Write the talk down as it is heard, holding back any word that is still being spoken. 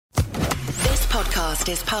podcast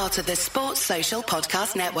is part of the Sports Social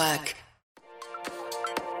Podcast Network.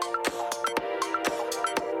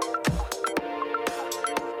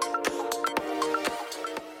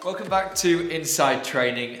 Welcome back to Inside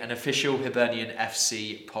Training, an official Hibernian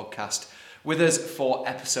FC podcast. With us for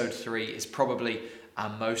episode 3 is probably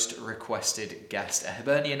our most requested guest, a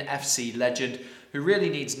Hibernian FC legend who really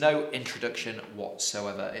needs no introduction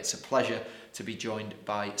whatsoever. It's a pleasure to be joined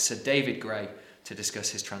by Sir David Gray to discuss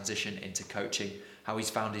his transition into coaching, how he's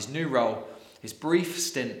found his new role, his brief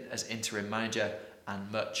stint as interim manager,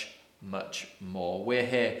 and much, much more. We're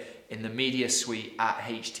here in the media suite at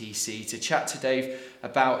HTC to chat to Dave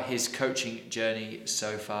about his coaching journey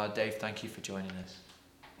so far. Dave, thank you for joining us.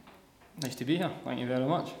 Nice to be here, thank you very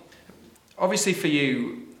much. Obviously for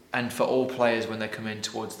you and for all players when they come in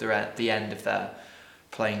towards the end of their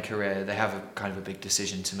playing career, they have a kind of a big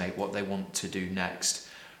decision to make what they want to do next.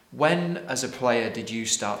 When, as a player, did you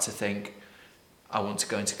start to think, I want to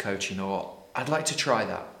go into coaching, or I'd like to try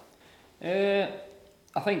that?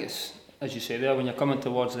 I think it's, as you say there, when you're coming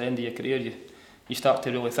towards the end of your career, you start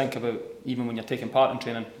to really think about, even when you're taking part in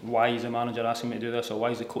training, why is the manager asking me to do this, or why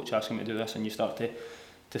is the coach asking me to do this, and you start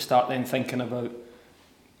then thinking about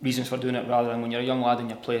reasons for doing it, rather than when you're a young lad and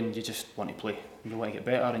you're playing, you just want to play, you want to get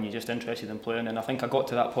better, and you're just interested in playing. And I think I got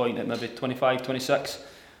to that point at maybe 25, 26,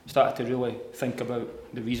 started to really think about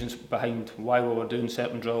the reasons behind why we were doing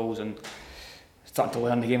certain drills, and started to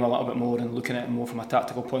learn the game a little bit more and looking at it more from a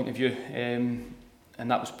tactical point of view. And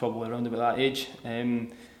that was probably around about that age. I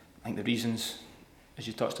think the reasons, as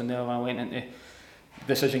you touched on there, when I went into, the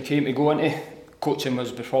decision came to go into coaching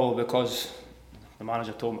was probably because the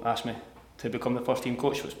manager asked me to become the first team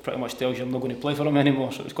coach, which pretty much tells you I'm not going to play for him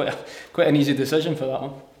anymore. So it was quite an easy decision for that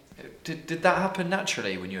one. Did that happen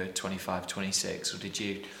naturally when you were 25, 26, or did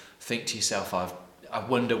you think to yourself, I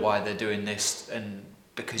wonder why they're doing this, and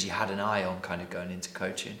because you had an eye on kind of going into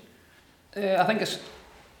coaching? I think I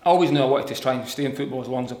always knew I wanted to try and stay in football as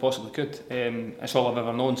long as I possibly could. It's all I've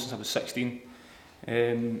ever known since I was 16.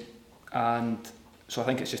 And so I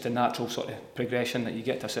think it's just a natural sort of progression that you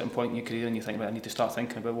get to a certain point in your career and you think, right, I need to start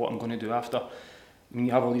thinking about what I'm going to do after. I mean,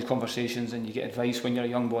 you have all these conversations and you get advice when you're a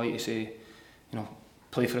young boy to say,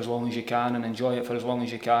 play for as long as you can and enjoy it for as long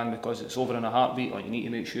as you can, because it's over in a heartbeat, or you need to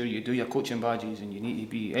make sure you do your coaching badges and you need to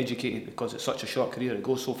be educated because it's such a short career, it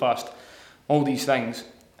goes so fast. All these things,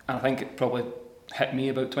 and I think it probably hit me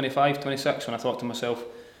about 25, 26 when I thought to myself,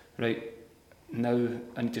 right, now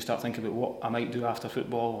I need to start thinking about what I might do after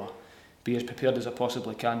football, or be as prepared as I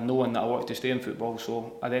possibly can, knowing that I wanted to stay in football.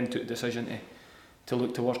 So I then took the decision to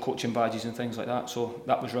look towards coaching badges and things like that. So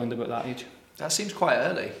that was round about that age. That seems quite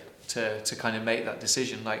early to kind of make that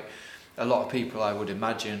decision. Like, a lot of people, I would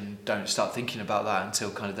imagine, don't start thinking about that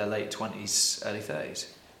until kind of their late 20s, early 30s.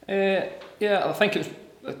 Yeah, I think it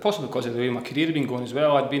was possibly because of the way my career had been going as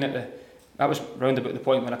well. That was round about the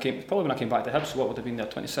point when I came back to Hibs, what would have been there,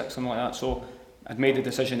 26, something like that. So I'd made the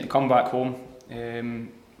decision to come back home,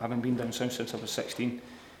 having been down south since I was 16.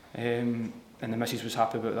 And the missus was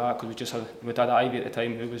happy about that, because we'd had Ivy at the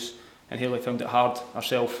time, and Hayley found it hard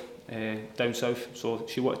herself down south, so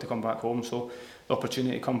she wanted to come back home. So the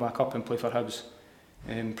opportunity to come back up and play for Hibs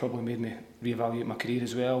probably made me reevaluate my career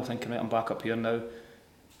as well, thinking, right, I'm back up here now,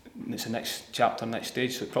 it's the next chapter, next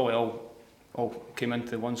stage. So it probably all came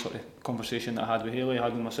into one sort of conversation that I had with Hayley, I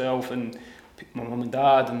had with myself and my mum and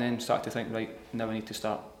dad, and then started to think, right, now I need to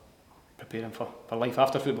start preparing for life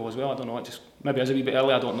after football as well. I don't know, maybe I was a wee bit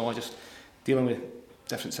early, I don't know, just dealing with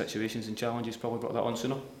different situations and challenges probably brought that on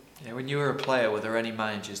sooner. Yeah, when you were a player, were there any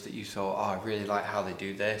managers that you thought, I really like how they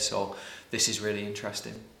do this, or this is really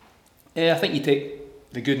interesting? Yeah, I think you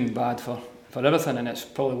take the good and bad for everything, and it's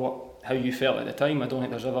probably how you felt at the time. I don't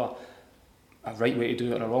think there's ever a right way to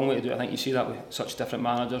do it or a wrong way to do it. I think you see that with such different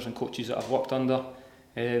managers and coaches that I've worked under.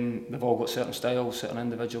 They've all got certain styles, certain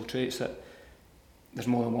individual traits that there's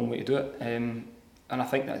more than one way to do it. And I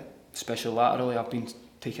think that, especially laterally, I've been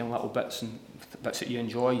taking little bits that you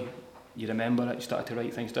enjoy. You remember it, you started to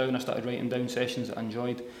write things down. I started writing down sessions that I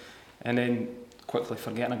enjoyed, and then quickly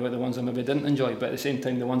forgetting about the ones I maybe didn't enjoy. But at the same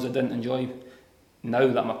time, the ones I didn't enjoy, now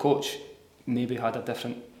that I'm a coach, maybe had a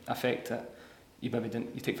different effect that you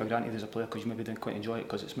take for granted as a player, because you maybe didn't quite enjoy it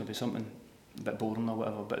because it's maybe something a bit boring or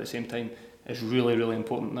whatever. But at the same time, it's really, really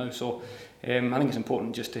important now. So I think it's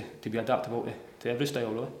important just to be adaptable to every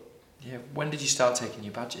style, really. Yeah. When did you start taking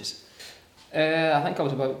your badges? I think I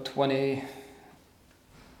was about 20.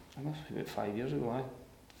 I must be about 5 years ago,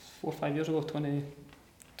 4 or 5 years ago, 27,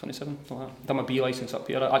 something like that. Done my B licence up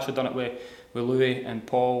here. I actually done it with Louis and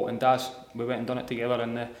Paul and Daz. We went and done it together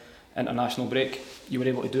in the international break. You were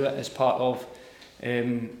able to do it as part of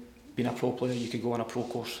being a pro player, you could go on a pro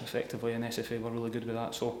course effectively, and SFA were really good with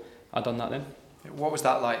that, so I done that then. What was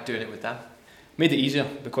that like doing it with them? Made it easier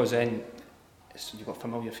because then you've got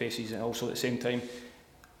familiar faces, and also at the same time,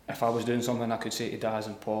 if I was doing something, I could say to Daz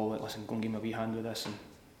and Paul, like, listen, go and give me a wee hand with this, and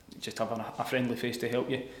just having a friendly face to help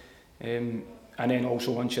you. And then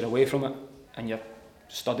also once you're away from it and you're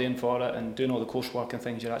studying for it and doing all the coursework and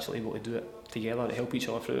things, you're actually able to do it together to help each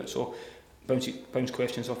other through it. So bounce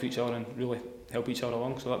questions off each other and really help each other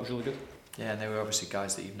along, so that was really good. Yeah, and they were obviously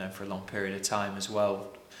guys that you've known for a long period of time as well.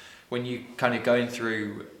 When you kind of going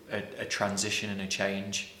through a transition and a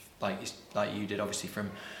change, like you did, obviously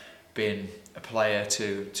from being a player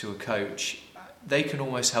to a coach, they can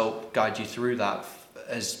almost help guide you through that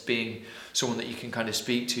as being someone that you can kind of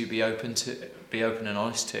speak to, be open and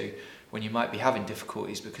honest to when you might be having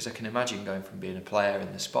difficulties, because I can imagine going from being a player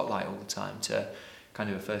in the spotlight all the time to kind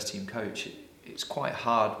of a first team coach, it's quite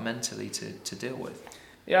hard mentally to deal with.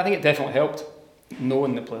 Yeah, I think it definitely helped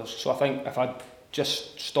knowing the players. So I think if I'd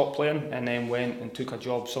just stopped playing and then went and took a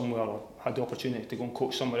job somewhere or had the opportunity to go and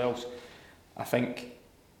coach somewhere else, I think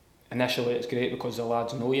initially it's great because the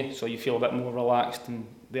lads know you, so you feel a bit more relaxed in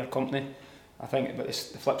their company. I think, but the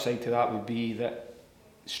flip side to that would be that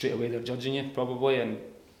straight away they're judging you probably and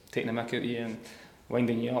taking the mick out of you and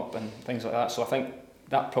winding you up and things like that. So I think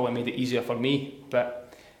that probably made it easier for me.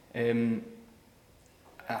 But I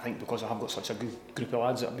think because I have got such a good group of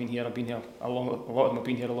lads that have been here, a lot of them have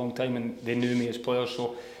been here a long time and they knew me as players.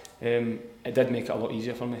 So it did make it a lot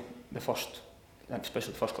easier for me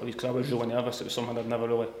especially the first couple of weeks, because I was really nervous. It was something I'd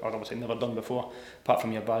never done before, apart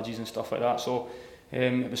from your badges and stuff like that. So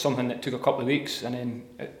it was something that took a couple of weeks, and then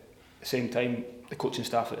at the same time, the coaching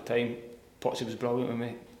staff at the time, Potsy was brilliant with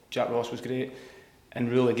me, Jack Ross was great,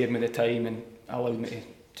 and really gave me the time and allowed me to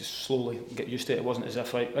just slowly get used to it. It wasn't as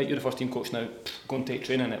if, right, you're the first team coach now, go and take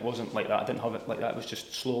training. It wasn't like that. I didn't have it like that. It was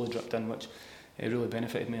just slowly dripped in, which it really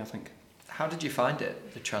benefited me, I think. How did you find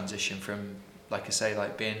it, the transition from, like I say,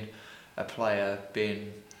 like being a player,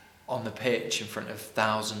 being on the pitch in front of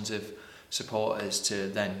thousands of supporters, to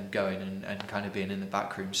then going and kind of being in the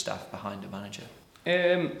backroom staff behind a manager?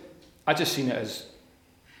 I just seen it as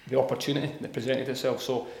the opportunity that presented itself.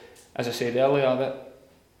 So, as I said earlier, that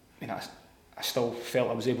I still felt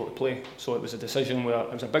I was able to play. So it was a decision where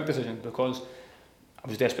it was a big decision because I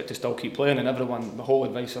was desperate to still keep playing, and the whole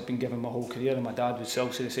advice I've been given my whole career, and my dad would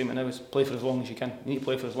still say the same now, is play for as long as you can. You need to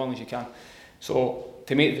play for as long as you can. So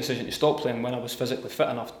to make the decision to stop playing when I was physically fit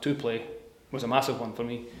enough to play was a massive one for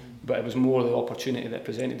me. But it was more the opportunity that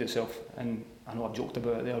presented itself, and I know I've joked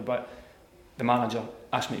about it there, but the manager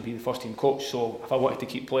asked me to be the first team coach, so if I wanted to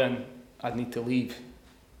keep playing, I'd need to leave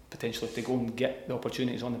potentially to go and get the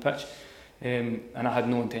opportunities on the pitch, and I had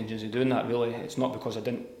no intentions of doing that really. It's not because I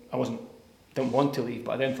didn't want to leave,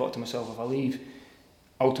 but I then thought to myself, if I leave,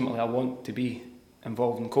 ultimately I want to be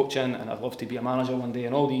involved in coaching and I'd love to be a manager one day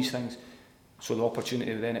and all these things. So the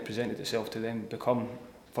opportunity then it presented itself to then become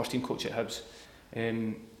first team coach at Hibs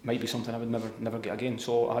might be something I would never get again.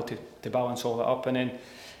 So I had to balance all that up, and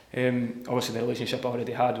then obviously the relationship I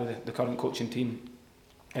already had with the current coaching team,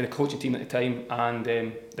 the coaching team at the time, and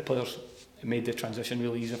the players, it made the transition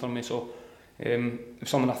really easy for me. So it was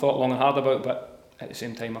something I thought long and hard about, but at the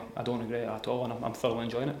same time I don't regret it at all, and I'm thoroughly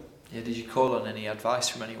enjoying it. Yeah, did you call on any advice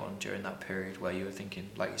from anyone during that period where you were thinking,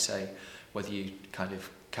 like you say, whether you kind of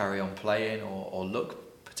carry on playing or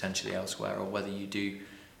look potentially elsewhere, or whether you do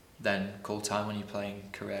then call time on your playing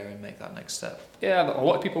career and make that next step? Yeah, a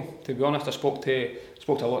lot of people, to be honest. I spoke to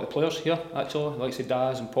a lot of the players here actually, like say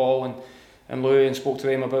Daz and Paul and Louis, and spoke to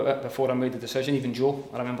them about it before I made the decision. Even Joe,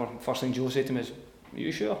 I remember the first thing Joe said to me is, "Are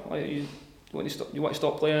you sure? You want to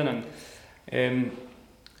stop playing?" And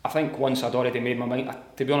I think once I'd already made my mind,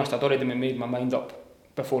 to be honest, I'd already made my mind up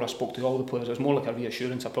before I spoke to all the players. It was more like a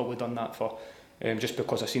reassurance. I'd probably done that for just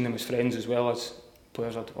because I seen them as friends as well as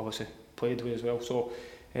players I'd obviously played with as well. So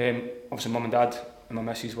obviously mum and dad and my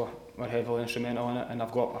missus were heavily instrumental in it, and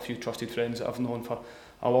I've got a few trusted friends that I've known for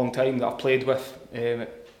a long time that I've played with,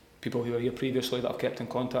 people who were here previously that I've kept in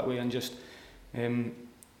contact with, and just I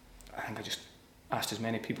think I just asked as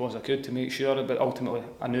many people as I could to make sure, but ultimately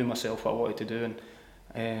I knew myself what I wanted to do,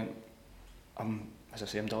 and I'm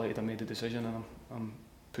delighted I made the decision, and I'm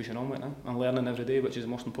pushing on with it now. I'm learning every day, which is the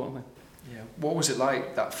most important thing. Yeah. What was it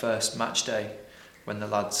like that first match day when the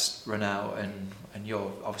lads run out and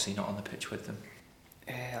you're obviously not on the pitch with them?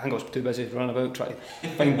 I think I was too busy running about trying to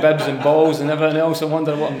find bibs and balls and everything else. I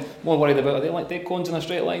wonder what I'm more worried about. Are they like dead cones in a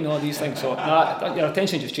straight line, all these things? So your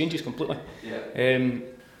attention just changes completely. Yeah.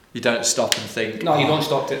 You don't stop and think. No, you don't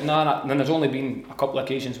stop to. No. And there's only been a couple of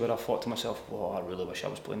occasions where I've thought to myself, "Oh, I really wish I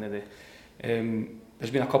was playing today."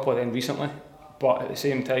 There's been a couple of them recently, but at the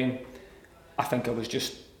same time, I think I was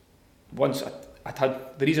just, once I'd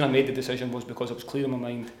had, the reason I made the decision was because it was clear in my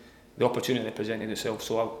mind the opportunity that presented itself.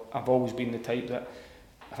 So I've always been the type that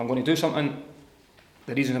if I'm going to do something,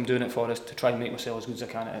 the reason I'm doing it for is to try and make myself as good as I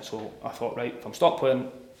can at it. So I thought, right, if I'm stopped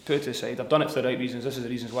playing, put it to the side. I've done it for the right reasons. This is the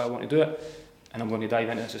reasons why I want to do it, and I'm going to dive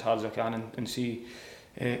into this as hard as I can and see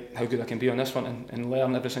how good I can be on this front and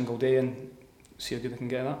learn every single day and see how good I can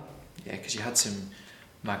get at that. Yeah, because you had some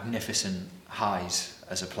magnificent highs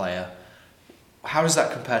as a player. How does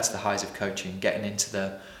that compare to the highs of coaching, getting into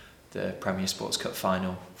the Premier Sports Cup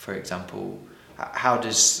final, for example? How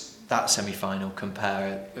does that semi-final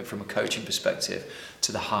compare from a coaching perspective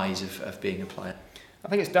to the highs of being a player? I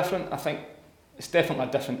think it's different. I think it's definitely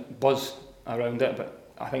a different buzz around it,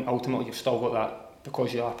 but I think ultimately you've still got that,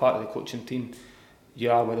 because you are part of the coaching team, you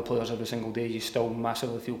are with the players every single day, you still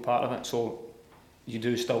massively feel part of it, so you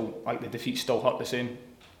do still, like, the defeats still hurt the same.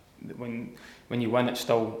 When you win, it's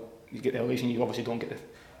still, you get the elation. You obviously don't get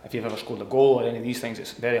if you've ever scored a goal or any of these things,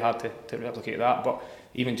 it's very hard to replicate that. But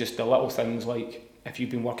even just the little things, like if you've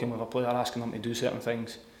been working with a player, asking them to do certain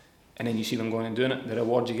things, and then you see them going and doing it, the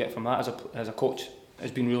reward you get from that as a coach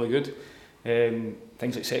has been really good.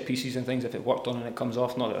 Things like set pieces and things, if it worked on and it comes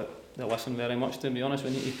off, not that they listen very much, to be honest.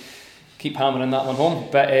 We need to keep hammering that one home.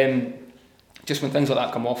 But just when things like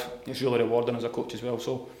that come off, it's really rewarding as a coach as well.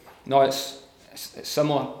 So no, it's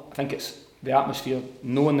similar. I think it's the atmosphere,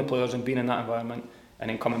 knowing the players and being in that environment, and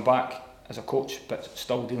then coming back as a coach, but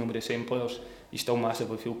still dealing with the same players, you still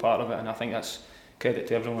massively feel part of it. And I think that's credit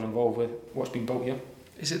to everyone involved with what's been built here.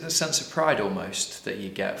 Is it the sense of pride almost that you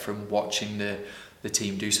get from watching the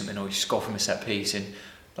team do something, or you score from a set piece and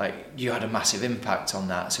like you had a massive impact on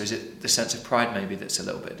that? So is it the sense of pride maybe that's a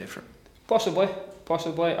little bit different? Possibly.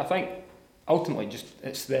 I think ultimately just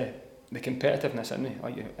it's the competitiveness in me.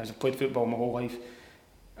 Like, as I've played football my whole life,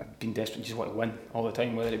 I've been desperate, just want to win all the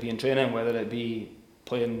time, whether it be in training, whether it be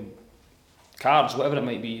playing cards, whatever it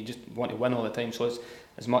might be, you just want to win all the time. So it's,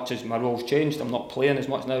 as much as my role's changed, I'm not playing as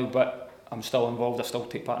much now, but I'm still involved. I still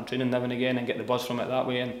take part in training now and again and get the buzz from it that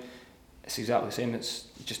way, and it's exactly the same. It's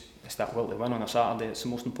that will to win on a Saturday. It's the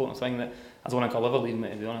most important thing that I don't think I'll ever leave me,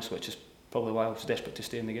 to be honest, which is probably why I was desperate to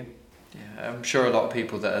stay in the game. Yeah, I'm sure a lot of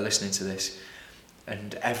people that are listening to this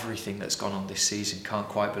and everything that's gone on this season can't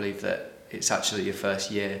quite believe that it's actually your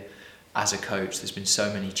first year as a coach. There's been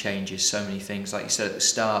so many changes, so many things. Like you said at the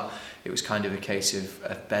start, it was kind of a case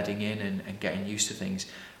of bedding in and getting used to things.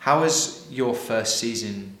 How has your first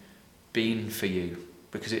season been for you?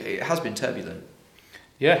 Because it has been turbulent.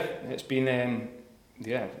 Yeah, it's been,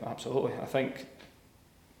 absolutely. I think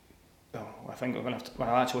we're going to have to, when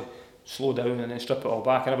I actually slow down and then strip it all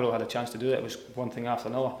back, I never really had a chance to do it. It was one thing after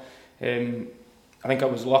another. I think I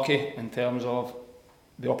was lucky in terms of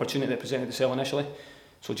the opportunity that presented itself initially.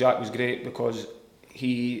 So Jack was great because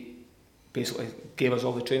he basically gave us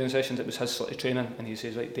all the training sessions. It was his sort of training, and he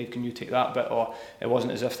says, right, Dave, can you take that bit? Or it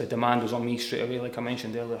wasn't as if the demand was on me straight away, like I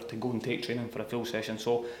mentioned earlier, to go and take training for a full session.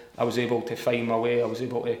 So I was able to find my way. I was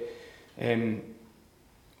able to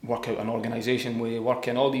work out an organisation way, work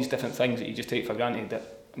in all these different things that you just take for granted. That,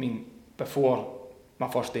 I mean, before my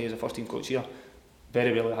first day as a first team coach here,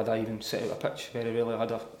 very rarely had I even set out a pitch, very rarely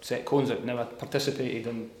had I set cones out. Now, I'd participated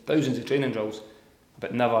in thousands of training drills,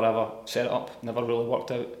 but never ever set it up, never really worked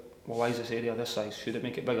out, well, why is this area this size, should it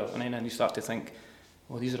make it bigger? And then you start to think,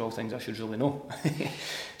 well, these are all things I should really know.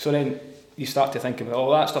 So then you start to think about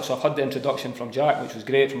all that stuff. So I've had the introduction from Jack, which was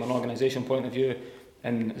great from an organisation point of view,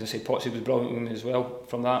 and as I said, Potsy was brilliant with me as well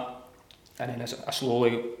from that. And then as I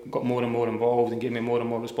slowly got more and more involved and gave me more and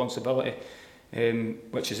more responsibility,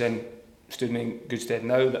 which has then stood me in good stead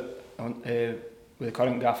now that with the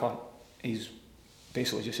current gaffer, he's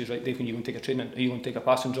basically just says, right, Dave, when you go and take a training, you go and take a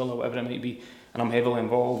passing drill or whatever it might be, and I'm heavily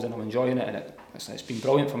involved and I'm enjoying it, and it's been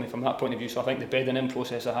brilliant for me from that point of view. So I think the bedding in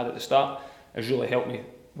process I had at the start has really helped me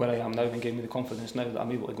where I am now and gave me the confidence now that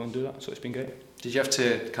I'm able to go and do that. So it's been great. Did you have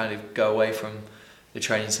to kind of go away from the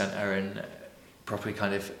training centre and properly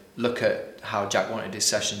kind of look at how Jack wanted his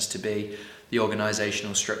sessions to be, the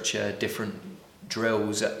organisational structure, different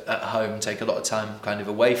drills at home, take a lot of time kind of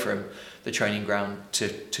away from the training ground to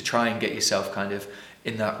try and get yourself kind of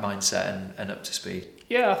in that mindset and up to speed?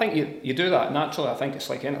 Yeah, I think you do that naturally. I think it's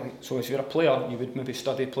like anything. So if you're a player, you would maybe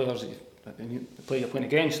study players that you play you're playing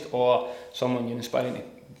against, or someone you're inspiring to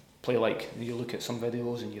play like. You look at some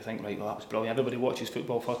videos and you think, right, well, that was brilliant. Everybody watches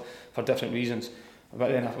football for different reasons. But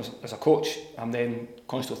then as a coach, I'm then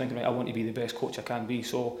constantly thinking, right, I want to be the best coach I can be.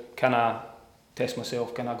 So can I test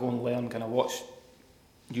myself? Can I go and learn? Can I watch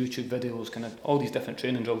YouTube videos? Can I, all these different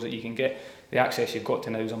training drills that you can get? The access you've got to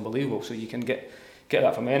now is unbelievable. So you can get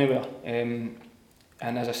that from anywhere.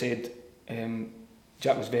 And as I said,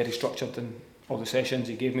 Jack was very structured in all the sessions.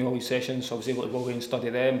 He gave me all these sessions, so I was able to go away and study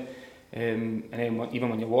them. And then even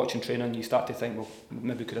when you're watching training, you start to think, well,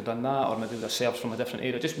 maybe we could have done that, or maybe there's serves from a different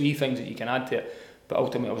area. Just wee things that you can add to it. But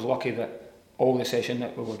ultimately, I was lucky that all the session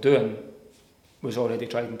that we were doing was already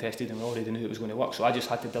tried and tested, and we already knew it was going to work. So I just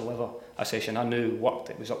had to deliver a session I knew worked.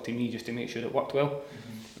 It was up to me just to make sure it worked well,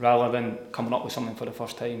 rather than coming up with something for the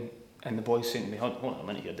first time and the boys saying to me, hold on a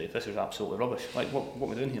minute here, Dave, this is absolutely rubbish. Like, what are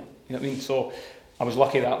we doing here? You know what I mean? So I was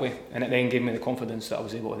lucky that way, and it then gave me the confidence that I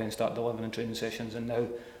was able to then start delivering training sessions. And now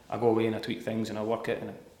I go away and I tweak things and I work it,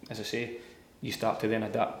 and as I say, you start to then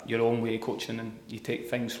adapt your own way of coaching, and you take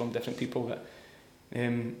things from different people that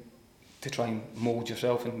to try and mould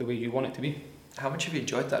yourself in the way you want it to be. How much have you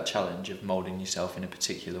enjoyed that challenge of moulding yourself in a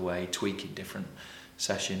particular way, tweaking different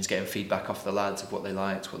sessions, getting feedback off the lads of what they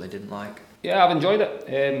liked, what they didn't like? Yeah, I've enjoyed it.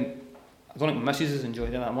 I don't think my missus has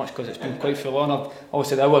enjoyed it that much because it's been quite full on.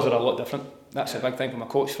 Obviously the hours are a lot different. That's a big thing from a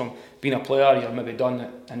coach. From being a player, you're maybe done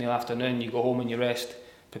in the afternoon, you go home and you rest,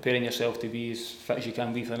 preparing yourself to be as fit as you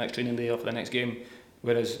can be for the next training day or for the next game.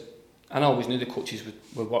 Whereas I always knew the coaches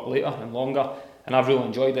would work later and longer, and I've really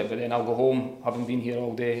enjoyed it. But then I'll go home, having been here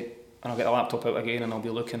all day, and I'll get the laptop out again and I'll be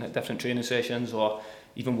looking at different training sessions, or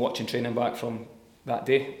even watching training back from that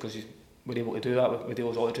day, because we're able to do that with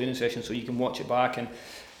all the training sessions, so you can watch it back and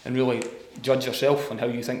really judge yourself on how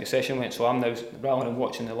you think the session went. So I'm now, rather than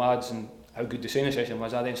watching the lads and how good the training session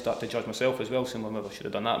was, I then start to judge myself as well, saying, well, maybe I should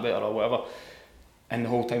have done that better or whatever. And the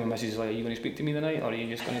whole time my missus is like, are you going to speak to me tonight, or are you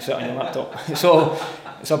just going to sit on your laptop? So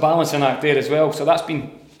it's a balancing act there as well. So that's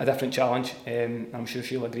been a different challenge, I'm sure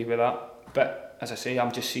she'll agree with that. But as I say,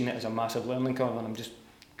 I'm just seeing it as a massive learning curve, and I'm just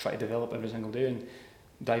trying to develop every single day and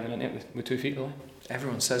diving into it with 2 feet really.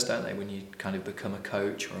 Everyone says, don't they, when you kind of become a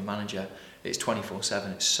coach or a manager, it's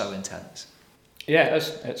 24/7, it's so intense. Yeah,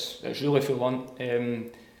 it's really full on.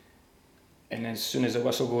 And as soon as the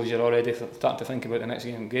whistle goes, you're already starting to think about the next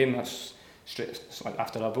game. That's straight. It's like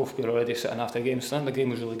after our both, we're already sitting after a game. So the game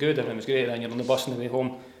was really good, everything was great. Then you're on the bus on the way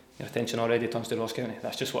home, your attention already turns to Ross County.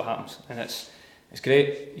 That's just what happens, and it's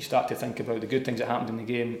great. You start to think about the good things that happened in the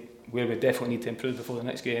game, where we definitely need to improve before the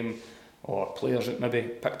next game, or players that maybe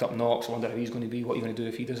picked up knocks, wonder how he's going to be, what are you going to do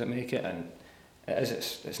if he doesn't make it. And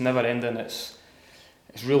it's never ending. It's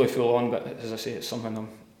really full on, but as I say, it's something I'm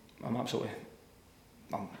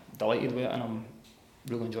delighted with it, and I'm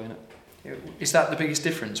really enjoying it. Is that the biggest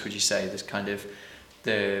difference, would you say? This kind of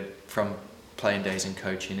from playing days and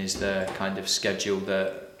coaching, is the kind of schedule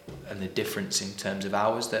and the difference in terms of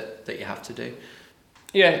hours that you have to do?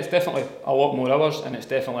 Yeah, it's definitely a lot more hours, and it's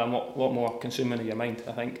definitely a lot more consuming of your mind.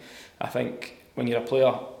 I think when you're a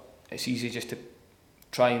player, it's easy just to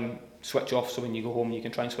try and switch off. So when you go home, you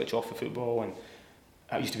can try and switch off the football, and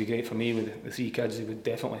that used to be great for me with the 3 kids. They would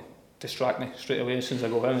definitely distract me straight away as soon as I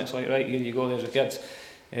go in. It's like, right, here you go, there's the kids.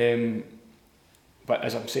 But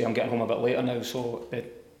as I'm saying, I'm getting home a bit later now, so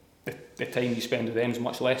the time you spend with them is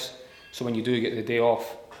much less. So when you do get the day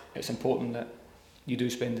off, it's important that you do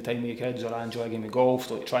spend the time with your kids, or I enjoy a game of golf,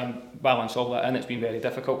 so try and balance all that in. It's been very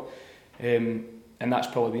difficult, and that's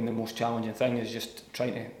probably been the most challenging thing, is just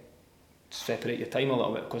trying to separate your time a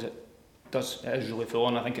little bit, because it is really full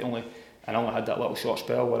on. I think I only had that little short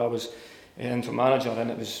spell where I was interim manager,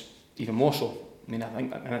 and it was even more so. I mean, I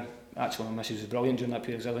think actually my missus was brilliant during that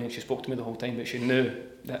period, because I think she spoke to me the whole time, but she knew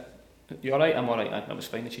that you're right, I'm alright, and that was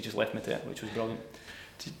fine, and she just left me to it, which was brilliant.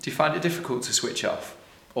 Do you find it difficult to switch off?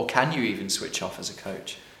 Or can you even switch off as a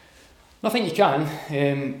coach? I think you can.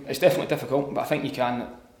 It's definitely difficult, but I think you can.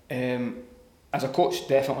 As a coach,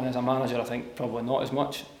 definitely. As a manager, I think probably not as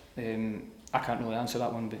much. I can't really answer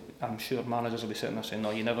that one, but I'm sure managers will be sitting there saying,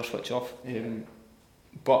 no, you never switch off.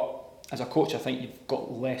 But as a coach, I think you've got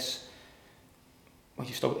less. Well,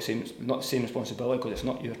 you've still got not the same responsibility, because it's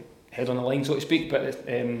not your head on the line, so to speak, but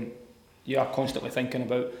you are constantly thinking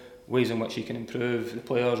about ways in which you can improve the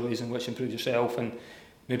players, ways in which you improve yourself, and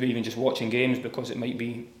maybe even just watching games, because it might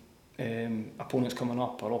be opponents coming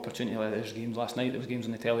up or opportunity. Like there's games last night, there was games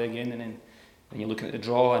on the telly again, and then when you're looking at the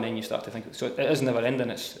draw, and then you start to think. So it is never ending.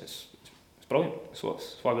 It's brilliant. So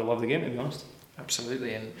it's why we love the game, to be honest.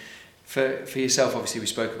 Absolutely. And for yourself, obviously we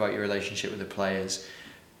spoke about your relationship with the players.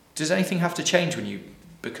 Does anything have to change when you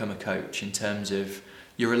become a coach, in terms of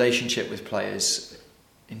your relationship with players,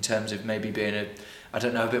 in terms of maybe being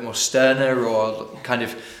a bit more sterner, or kind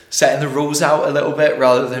of setting the rules out a little bit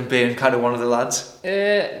rather than being kind of one of the lads?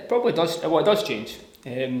 It probably does. Well, it does change.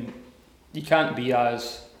 You can't be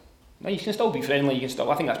as. You can still be friendly. You can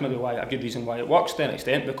still. I think that's maybe a good reason why it works to an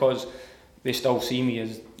extent, because they still see me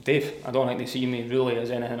as Dave. I don't think they see me really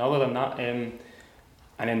as anything other than that.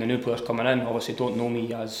 And then the new players coming in obviously don't know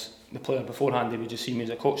me as the player beforehand, they would just see me as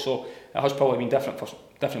a coach. So it has probably been different for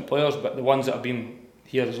different players, but the ones that have been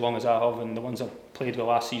here as long as I have and the ones I've played with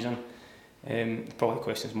last season, probably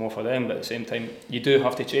questions more for them, but at the same time you do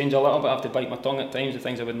have to change a little bit. I have to bite my tongue at times, the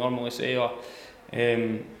things I would normally say, or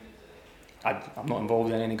I'm not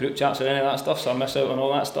involved in any group chats or any of that stuff, so I miss out on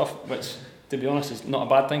all that stuff, which to be honest is not a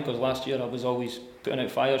bad thing, because last year I was always putting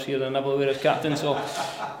out fires here and everywhere as captain, so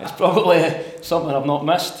it's probably something I've not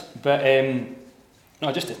missed. But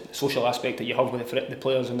no, just the social aspect that you have with the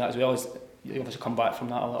players and that, as well as you obviously come back from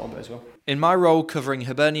that a little bit as well. In my role covering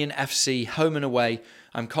Hibernian FC home and away,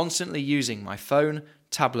 I'm constantly using my phone,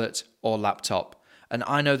 tablet or laptop, and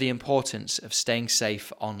I know the importance of staying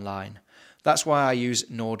safe online. That's why I use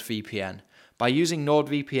NordVPN. By using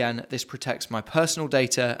NordVPN, this protects my personal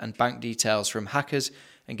data and bank details from hackers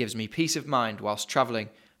and gives me peace of mind whilst travelling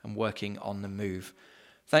and working on the move.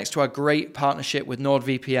 Thanks to our great partnership with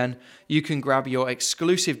NordVPN, you can grab your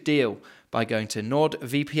exclusive deal by going to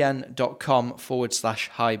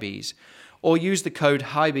nordvpn.com/highbees or use the code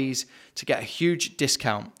HIGHBEES to get a huge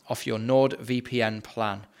discount off your NordVPN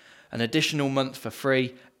plan, an additional month for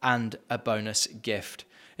free and a bonus gift.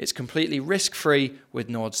 It's completely risk-free with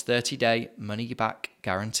Nord's 30-day money-back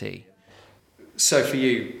guarantee. So for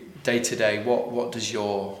you, day-to-day, what does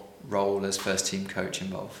your role as first-team coach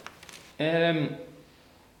involve? Well,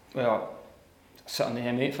 I sit on the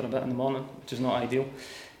M8 for a bit in the morning, which is not ideal.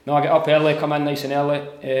 No, I get up early, come in nice and early,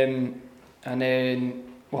 and then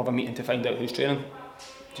we'll have a meeting to find out who's training,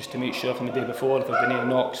 just to make sure from the day before if there's been any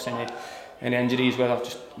knocks, any injuries, whether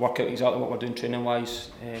just work out exactly what we're doing training wise,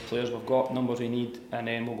 players we've got, numbers we need, and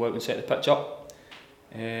then we'll go out and set the pitch up.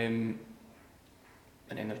 And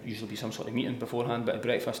then there'll usually be some sort of meeting beforehand, bit of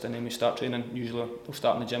breakfast, and then we start training. Usually we'll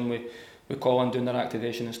start in the gym with Colin doing their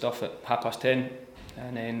activation and stuff at 10:30,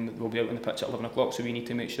 and then we'll be out on the pitch at 11 o'clock, so we need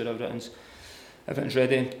to make sure everything's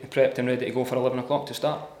ready, prepped and ready to go for 11 o'clock to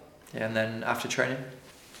start. Yeah, and then after training?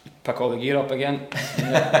 Pick all the gear up again.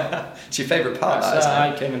 Yeah. It's your favourite part, that, isn't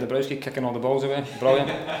it? Kevin Dabrowski kicking all the balls away, brilliant.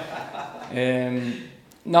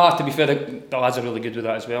 No, to be fair, the lads are really good with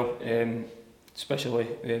that as well, especially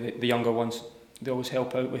the younger ones. They always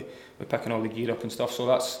help out with picking all the gear up and stuff,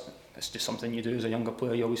 so it's just something you do as a younger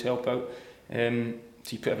player, you always help out. So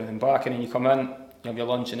you put everything back and then you come in, you have your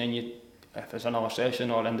lunch, and then if there's another session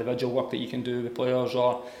or individual work that you can do with players,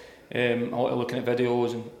 or a lot of looking at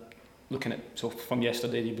videos and looking at, so from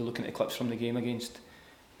yesterday you'll be looking at clips from the game against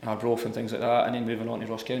Arbroath and things like that, and then moving on to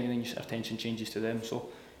Ross County, and then your attention changes to them. So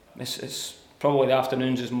it's probably the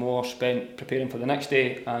afternoons is more spent preparing for the next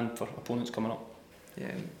day and for opponents coming up.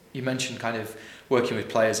 Yeah, you mentioned kind of working with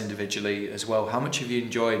players individually as well. How much have you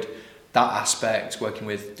enjoyed that aspect, working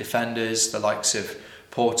with defenders, the likes of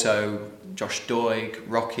Porto, Josh Doig,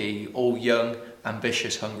 Rocky, all young,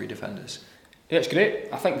 ambitious, hungry defenders? Yeah, it's great.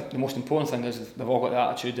 I think the most important thing is they've all got the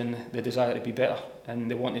attitude and the desire to be better, and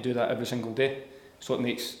they want to do that every single day. So it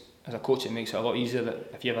makes, as a coach, it makes it a lot easier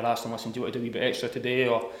that if you ever ask them, listen, do you want to do a wee bit extra today,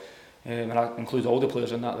 or and I include all the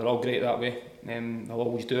players in that, they're all great that way. They'll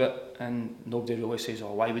always do it, and nobody really says,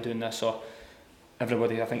 oh, why are we doing this? Or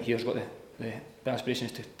everybody, I think, here's got the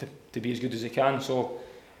aspirations to be as good as they can, so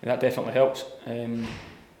that definitely helps. And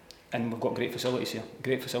we've got great facilities here,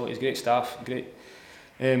 great staff, great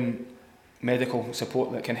medical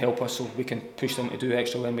support that can help us, so we can push them to do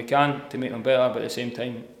extra when we can to make them better, but at the same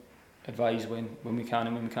time advise when we can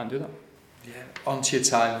and when we can't do that. Yeah. On to your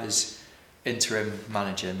time as interim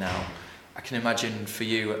manager now. I can imagine for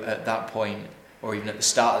you at that point, or even at the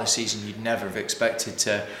start of the season, you'd never have expected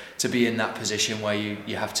to be in that position where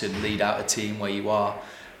you have to lead out a team, where you are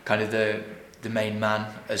kind of the main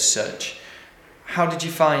man as such. How did you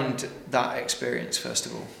find that experience, first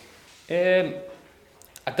of all? I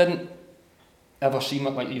didn't ever see,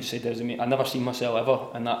 like you've said, I never seen myself ever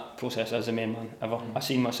in that process as the main man, ever. I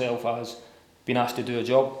seen myself as being asked to do a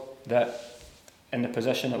job that, in the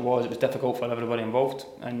position it was difficult for everybody involved,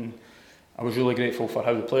 and I was really grateful for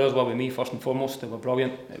how the players were with me, first and foremost. They were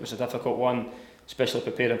brilliant. It was a difficult one, especially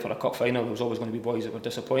preparing for a cup final. There was always going to be boys that were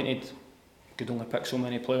disappointed. You could only pick so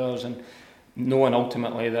many players, and knowing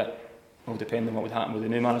ultimately that, well, depending on what would happen with the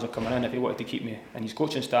new manager coming in, if he wanted to keep me and his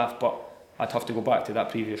coaching staff, but I'd have to go back to that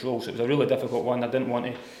previous role. So it was a really difficult one. I didn't want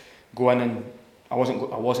to go in, and I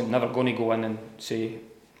wasn't never going to go in and say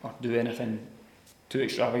or do anything too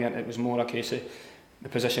extravagant. It was more a case of the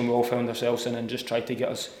position we all found ourselves in, and just tried to get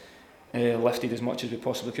us lifted as much as we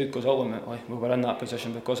possibly could, because ultimately we were in that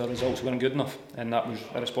position because our results weren't good enough, and that was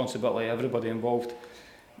a responsibility of everybody involved.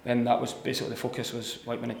 And that was basically the focus, was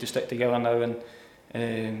like, we need to stick together now and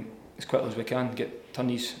as quickly as we can turn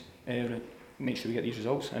these, make sure we get these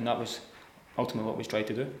results. And that was ultimately what we tried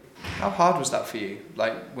to do. How hard was that for you?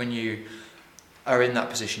 Like when you are in that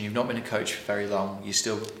position, you've not been a coach for very long, you're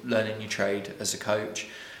still learning your trade as a coach,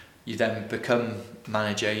 you then become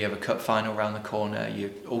manager, you have a cup final around the corner,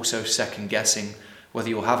 you're also second guessing whether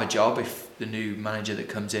you'll have a job if the new manager that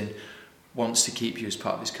comes in wants to keep you as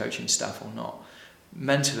part of his coaching staff or not.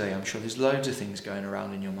 Mentally, I'm sure there's loads of things going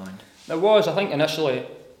around in your mind. There was, I think initially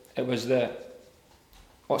it was it's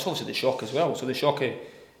obviously the shock as well. So the shock of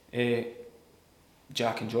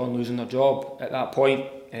Jack and John losing their job at that point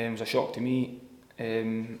was a shock to me.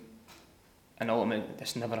 And ultimately,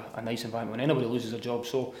 it's never a nice environment when anybody loses their job.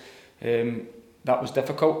 So that was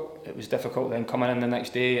difficult. It was difficult then coming in the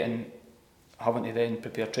next day and having to then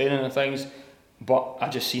prepare training and things. But I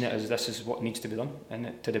just seen it as this is what needs to be done,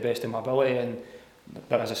 and to the best of my ability. And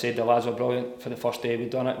but as I said, the lads were brilliant for the first day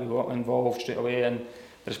we'd done it. We got involved straight away, and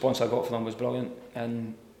the response I got from them was brilliant.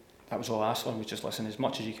 And that was all I asked for them, was just listen as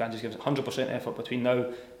much as you can, just give us 100% effort between now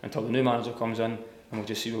until the new manager comes in, and we'll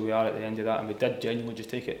just see where we are at the end of that. And we did genuinely just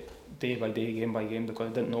take it day by day, game by game, because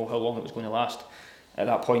I didn't know how long it was going to last. At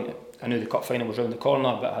that point, I knew the cup final was round the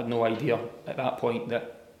corner, but I had no idea at that point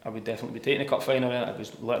that I would definitely be taking the cup final. And it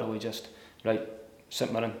was literally just, right,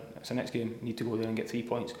 St Mirren, it's the next game, need to go there and get 3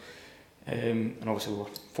 points. And obviously we were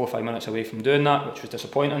 4 or 5 minutes away from doing that, which was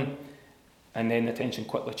disappointing. And then the tension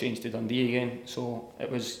quickly changed to Dundee again. So it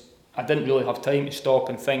was, I didn't really have time to stop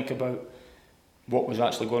and think about what was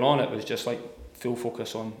actually going on. It was just like full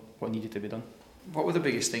focus on what needed to be done. What were the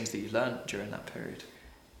biggest things that you learnt during that period?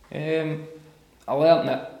 I learnt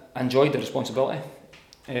that I enjoyed the responsibility.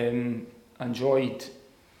 That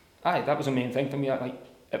was the main thing for me.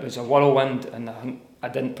 It was a whirlwind, and I think I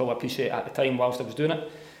didn't probably appreciate it at the time whilst I was doing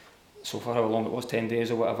it. So for how long it was, 10 days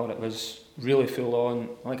or whatever, it was really full on.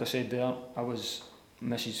 Like I said there,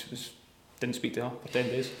 Mrs. didn't speak to her for 10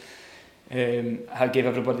 days. I gave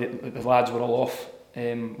everybody, the lads were all off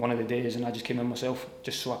one of the days, and I just came in myself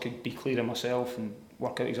just so I could be clear in myself and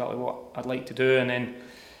work out exactly what I'd like to do. And then,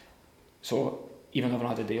 so even if I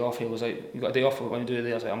had a day off, he was like, "You got a day off, what we're going to do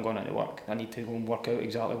today?" I was like, "I'm going into work. I need to go and work out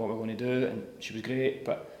exactly what we're going to do." And she was great,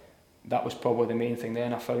 but that was probably the main thing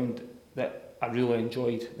then. I found that I really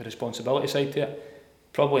enjoyed the responsibility side to it,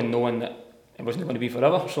 probably knowing that it wasn't going to be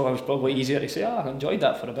forever, so it was probably easier to say, I enjoyed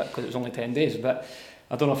that for a bit because it was only 10 days, but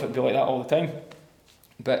I don't know if it'd be like that all the time.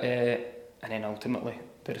 But and then ultimately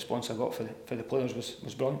the response I got for the players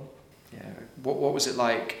was brilliant. Yeah. What was it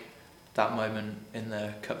like, that moment in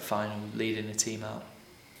the cup final, leading the team out?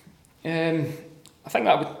 I think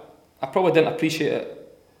I probably didn't appreciate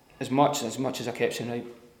it as much as I kept saying, right,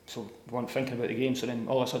 so we weren't thinking about the game, so then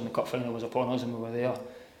all of a sudden the cup final was upon us and we were there.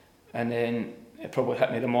 And then it probably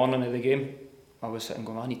hit me the morning of the game. I was sitting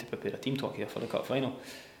going, I need to prepare a team talk here for the cup final,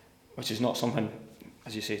 which is not something,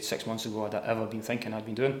 as you say, 6 months ago I'd ever been thinking I'd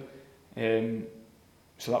been doing.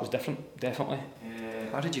 So that was different, definitely.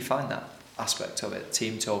 How did you find that aspect of it,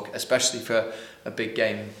 team talk, especially for a big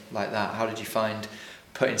game like that? How did you find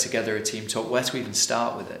putting together a team talk? Where to even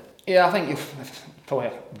start with it? Yeah, I think you've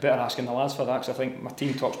probably better asking the lads for that, because I think my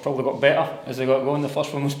team talks probably got better as they got going. The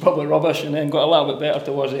first one was probably rubbish and then got a little bit better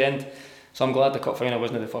towards the end. So I'm glad the cup final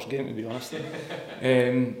wasn't the first game, to be honest.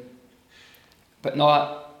 But no,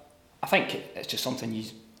 I think it's just something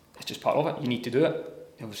it's just part of it. You need to do it.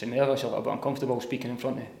 You're obviously nervous, you're a little bit uncomfortable speaking in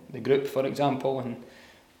front of the group, for example, and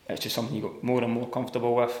it's just something you got more and more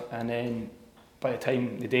comfortable with. And then by the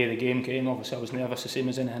time the day of the game came, obviously I was nervous the same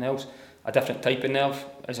as anything else. A different type of nerve.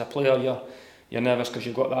 As a player, you're nervous because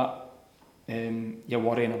you've got that. You're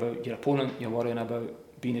worrying about your opponent. You're worrying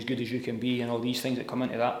about being as good as you can be, and all these things that come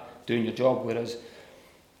into that, doing your job. Whereas,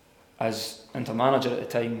 as Inter manager at the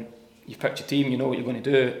time, you've picked your team. You know what you're going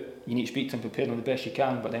to do. You need to speak to them, prepare them the best you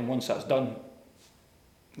can. But then once that's done,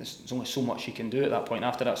 there's only so much you can do at that point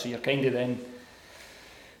after that. So you're kind of then.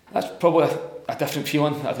 That's probably a different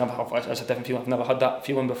feeling. It's a different feeling. I've never had that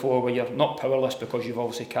feeling before, where you're not powerless because you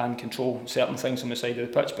obviously can control certain things on the side of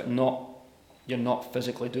the pitch, but you're not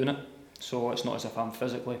physically doing it. So it's not as if I'm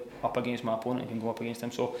physically up against my opponent and can go up against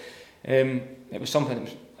him. So it was something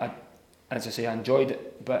that as I say, I enjoyed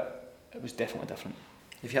it, but it was definitely different.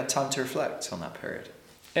 Have you had time to reflect on that period?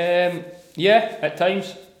 Yeah, at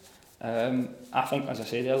times. I think, as I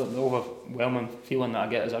said earlier, the overwhelming feeling that I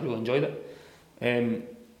get is I really enjoyed it.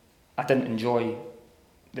 I didn't enjoy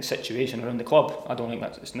the situation around the club. I don't think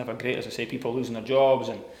it's never great, as I say, people losing their jobs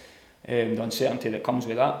and the uncertainty that comes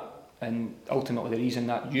with that. And ultimately the reason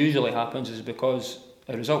that usually happens is because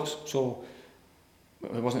of results. So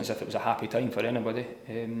it wasn't as if it was a happy time for anybody.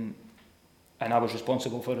 And I was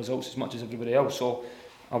responsible for results as much as everybody else. So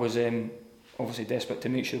I was obviously desperate to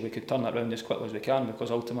make sure we could turn that round as quickly as we can, because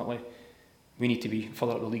ultimately we need to be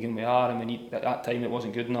further up the league than we are, and at that time it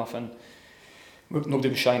wasn't good enough, and nobody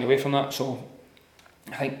was shying away from that. So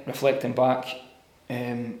I think reflecting back,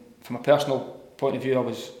 from a personal point of view, I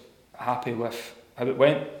was happy with how it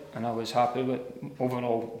went, and I was happy with,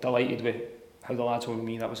 overall delighted with how the lads were with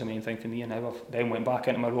me. That was the main thing for me, and how I've then went back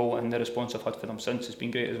into my role, and the response I've had for them since has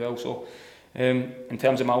been great as well. So in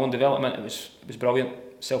terms of my own development, it was brilliant,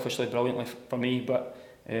 selfishly brilliantly for me, but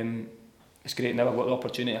it's great now I've got the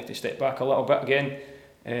opportunity to step back a little bit again,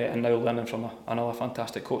 and now learning from another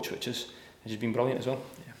fantastic coach, which has been brilliant as well.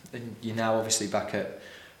 Yeah. And you're now obviously back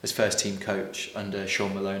as first team coach under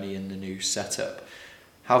Sean Maloney in the new setup.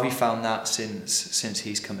 How have you found that since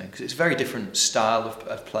he's come in? Because it's a very different style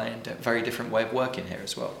of playing, a very different way of working here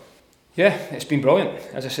as well. Yeah, it's been brilliant.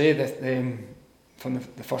 As I say, from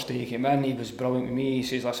the first day he came in, he was brilliant with me. He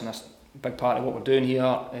says, listen, that's a big part of what we're doing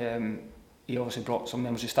here. He obviously brought some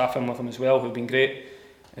members of staff in with him as well, who've been great.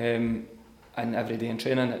 And every day in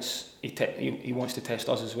training, he wants to test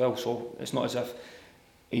us as well. So it's not as if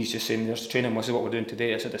he's just saying, there's training, this is what we're doing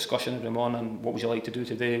today. It's a discussion every morning. What would you like to do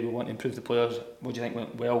today? We want to improve the players. What do you think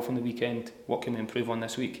went well from the weekend? What can we improve on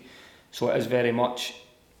this week? So it is very much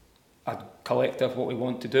a collective, what we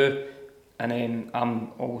want to do. And then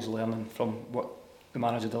I'm always learning from what the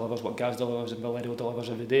manager delivers, what Gaz delivers and Valerio delivers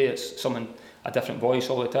every day. It's a different voice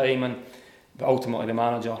all the time. But ultimately the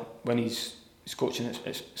manager, when he's coaching,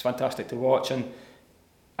 it's fantastic to watch. And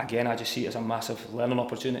again, I just see it as a massive learning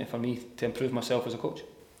opportunity for me to improve myself as a coach.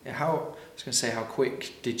 Yeah, I was going to say, how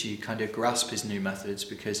quick did you kind of grasp his new methods?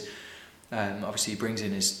 Because obviously he brings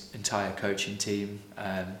in his entire coaching team.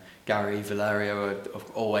 Gary, Valerio are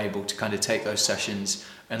all able to kind of take those sessions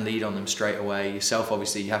and lead on them straight away. Yourself,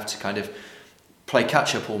 obviously, you have to kind of play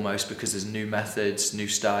catch up almost, because there's new methods, new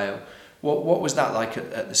style. What was that like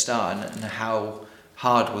at the start, and how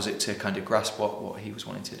hard was it to kind of grasp what he was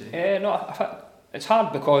wanting to do? It's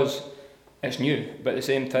hard because it's new, but at the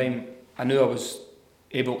same time, I knew I was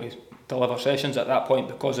able to deliver sessions at that point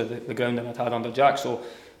because of the grounding I'd had under Jack, so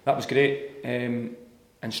that was great. And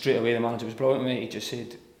straight away the manager was brilliant with me. He just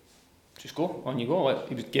said, just go, on you go.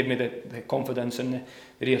 He gave me the confidence and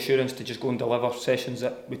the reassurance to just go and deliver sessions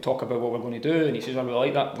that we talk about what we're going to do, and he says, I really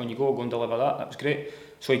like that, when you go and deliver that. That was great.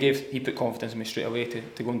 So he put confidence in me straight away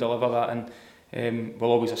to go and deliver that, and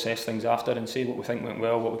we'll always assess things after and see what we think went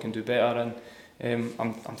well, what we can do better, and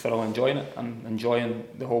I'm thoroughly enjoying it. I'm enjoying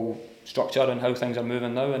the whole structure and how things are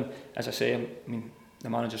moving now, and as I say, I mean,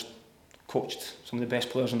 the manager's coached some of the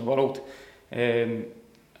best players in the world, and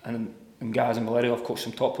Gaz and Valerio have coached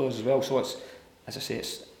some top players as well, so it's, as I say,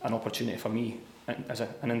 it's an opportunity for me as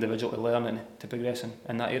an individual to learn and to progress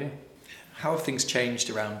in that area. How have things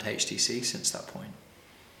changed around HTC since that point?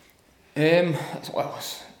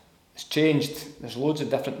 It's changed. There's loads of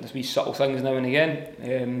different wee subtle things now and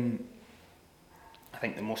again. I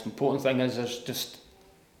think the most important thing is there's just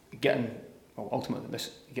getting, well, ultimately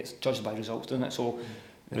this gets judged by results, doesn't it? So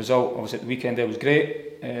the result, obviously at the weekend there was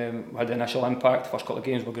great. We had the initial impact, the first couple of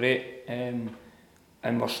games were great, and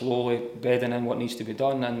we're slowly bedding in what needs to be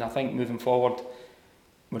done, and I think moving forward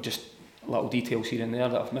we're just little details here and there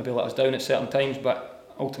that have maybe let us down at certain times,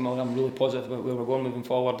 but ultimately I'm really positive about where we're going moving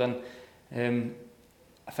forward. And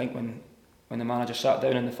I think when the manager sat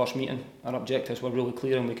down in the first meeting, our objectives were really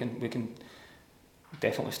clear, and we can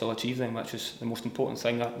definitely still achieve them, which is the most important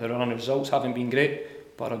thing. The running results haven't been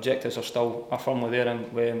great, but our objectives are firmly there,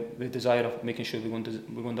 and with the desire of making sure we're going to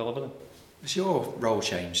deliver them. Has your role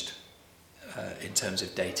changed in terms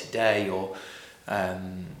of day to day, or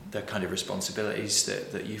the kind of responsibilities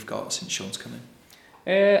that you've got since Sean's come in?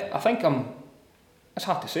 I think it's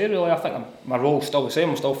hard to say really. I think my role's still the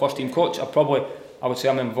same. I'm still first team coach. I would say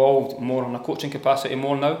I'm involved more in a coaching capacity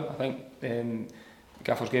more now. I think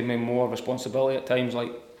Gaffer's gave me more responsibility at times,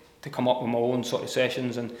 like to come up with my own sort of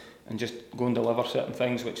sessions and just go and deliver certain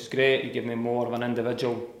things, which is great. He gave me more of an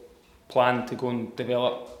individual plan to go and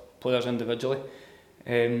develop players individually.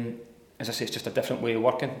 As I say, it's just a different way of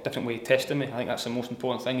working, different way of testing me. I think that's the most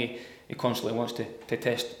important thing. He constantly wants to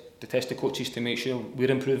test the coaches to make sure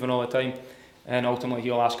we're improving all the time, and ultimately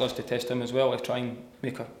he'll ask us to test him as well to try and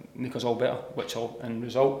make us all better, which will in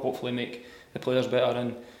result hopefully make the players better,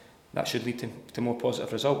 and that should lead to more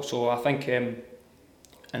positive results. So I think and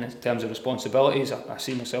in terms of responsibilities, I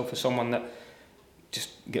see myself as someone that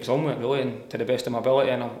just gets on with it really, and to the best of my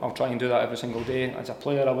ability, and I'll try and do that every single day. As a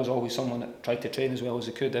player, I was always someone that tried to train as well as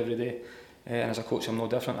I could every day, and as a coach I'm no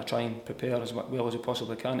different. I try and prepare as well as I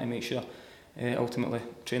possibly can to make sure ultimately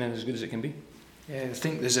training is as good as it can be. Yeah, I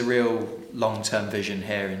think there's a real long-term vision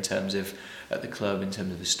here in terms of at the club, in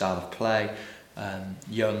terms of the style of play,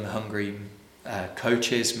 young, hungry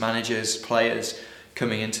coaches, managers, players.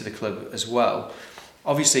 coming into the club as well.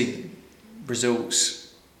 Obviously,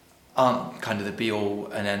 results aren't kind of the be-all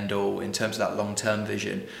and end-all in terms of that long-term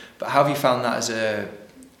vision, but how have you found that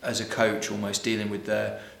as a coach, almost dealing with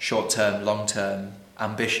the short-term, long-term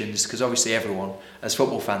ambitions? Because obviously everyone, as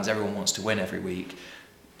football fans, everyone wants to win every week.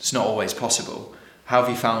 It's not always possible. How have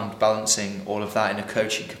you found balancing all of that in a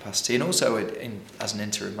coaching capacity and also as an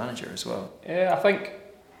interim manager as well? Yeah, I think,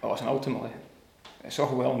 ultimately, it's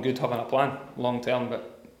all well and good having a plan long-term,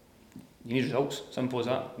 but you need results, simple as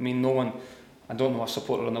that. I mean, I don't know a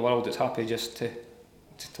supporter in the world that's happy just to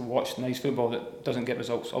watch nice football that doesn't get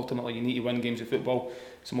results. Ultimately, you need to win games of football.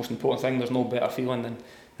 It's the most important thing. There's no better feeling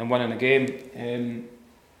than winning a game.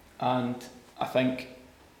 And I think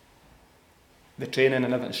the training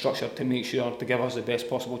and everything structured to make sure to give us the best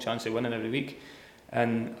possible chance of winning every week.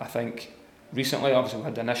 And I think recently, obviously, we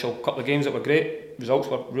had the initial couple of games that were great. Results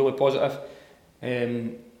were really positive.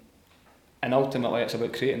 And ultimately, it's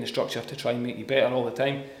about creating the structure to try and make you better all the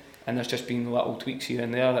time. And there's just been little tweaks here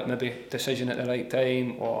and there, that maybe decision at the right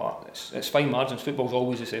time, or it's fine margins. Football's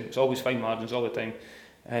always the same. It's always fine margins all the time,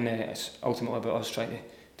 and it's ultimately about us trying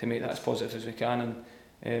to make that as positive as we can.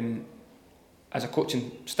 And as a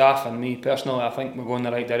coaching staff and me personally, I think we're going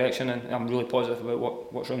in the right direction, and I'm really positive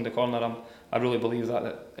about what's round the corner. I really believe that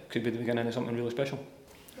it could be the beginning of something really special.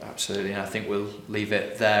 Absolutely, and I think we'll leave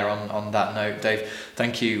it there on that note. Dave,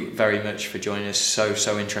 thank you very much for joining us.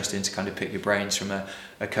 So interesting to kind of pick your brains from a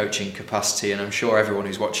coaching capacity, and I'm sure everyone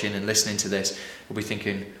who's watching and listening to this will be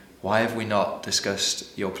thinking, why have we not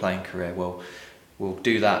discussed your playing career? Well, we'll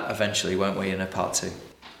do that eventually, won't we, in a part 2?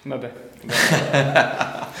 Maybe.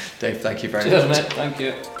 Dave, thank you very much. Cheers, mate. Thank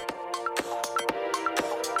you.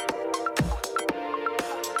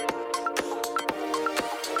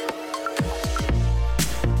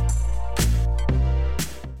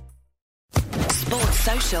 Sports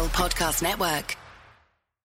Social Podcast Network.